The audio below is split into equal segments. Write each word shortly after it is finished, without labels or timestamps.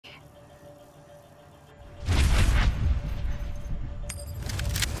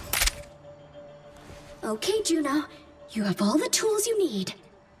Okay, Juno. You have all the tools you need.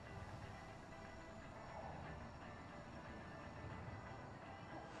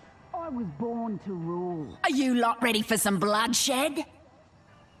 I was born to rule. Are you lot ready for some bloodshed?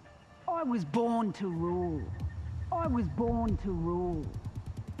 I was born to rule. I was born to rule.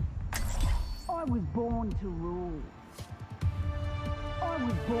 I was born to rule. I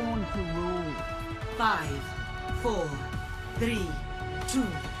was born to rule. 5, 4, 3, 2,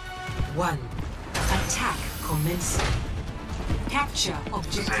 1. Attack commencing. Capture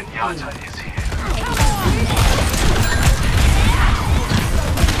objective Zenyatta A. is here.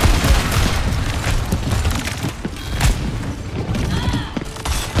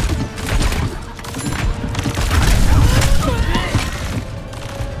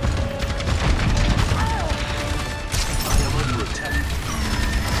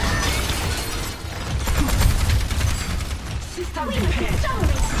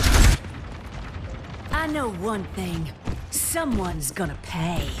 I know one thing. Someone's gonna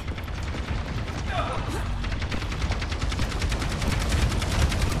pay.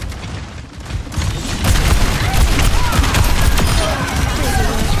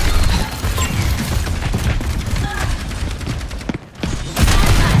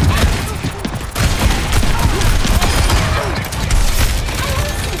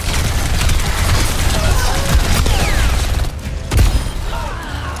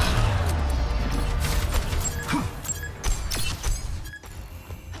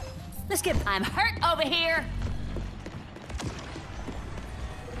 I'm hurt over here.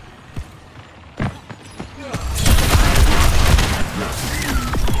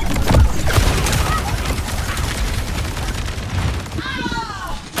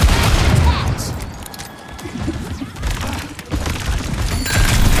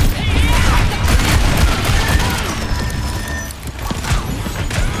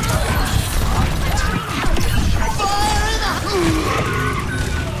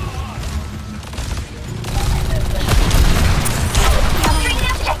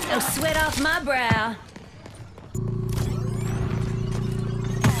 My brow.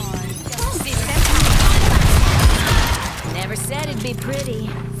 Never said it'd be pretty.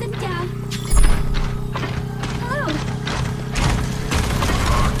 Sit down. Oh.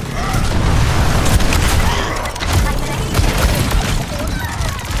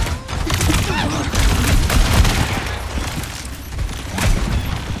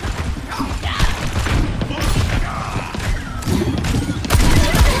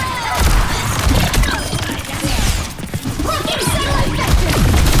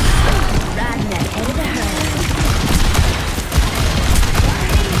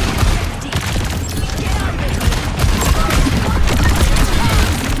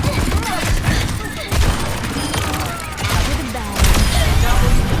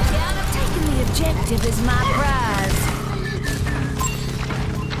 Is my prize.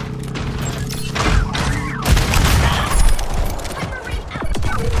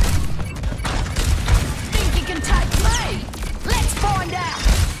 Think you can take me? Let's find out.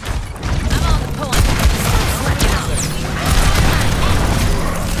 I'm on the point. Slap it on.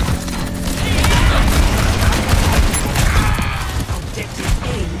 Objective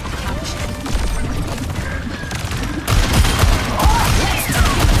A captured.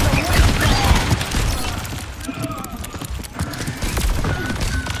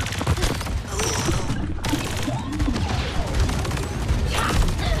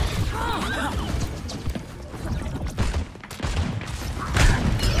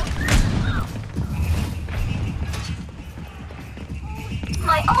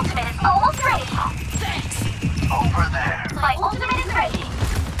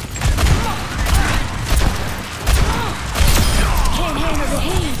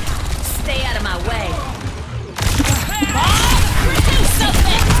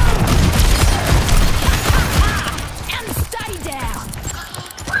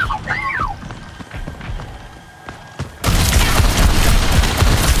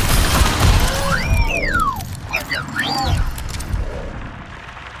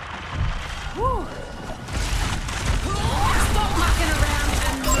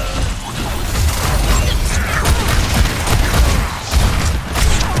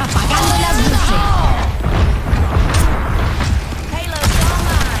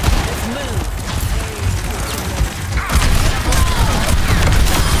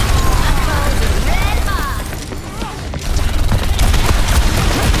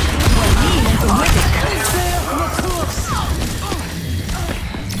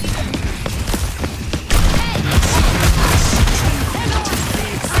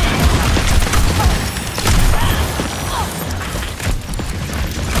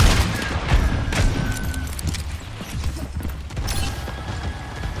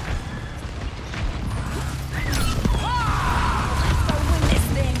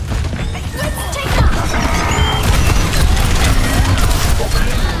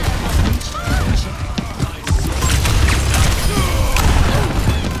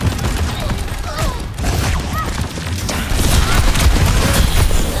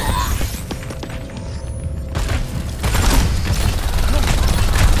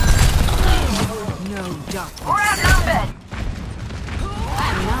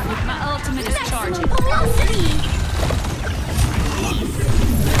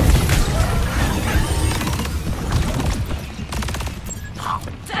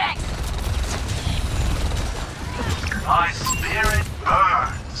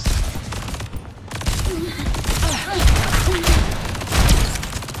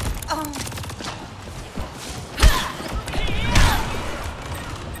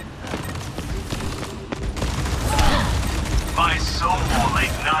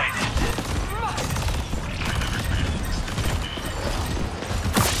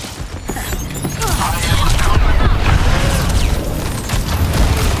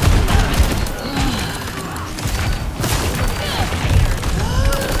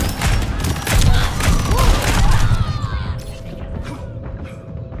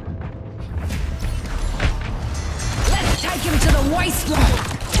 Take him to the wasteland!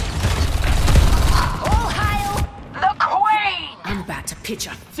 All hail the Queen! I'm about to pitch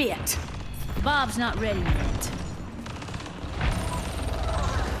a fit. Bob's not ready yet.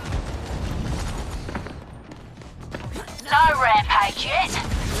 No rampage yet.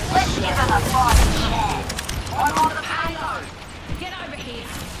 Let's give him a fighting chance. I'm on the payload. Get over here.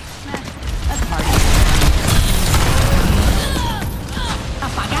 That's party.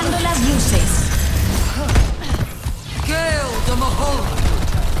 Apagando las luces. Gale the Mahal!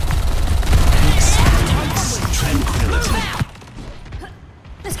 Tranquility.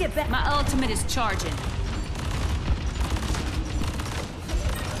 Let's get back. My ultimate is charging.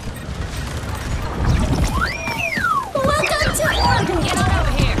 Welcome to Oregon! Get on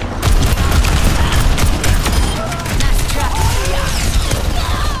over here. Nice try.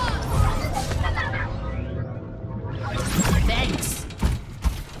 Thanks.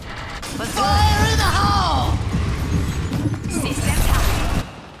 Fire in the hole! Systems high.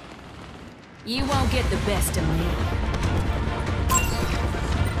 You won't get the best of me.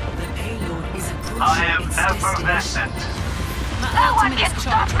 The payload is approaching I am its destination. effervescent. My No one ultimate can is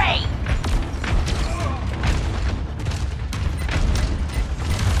stop charging. me!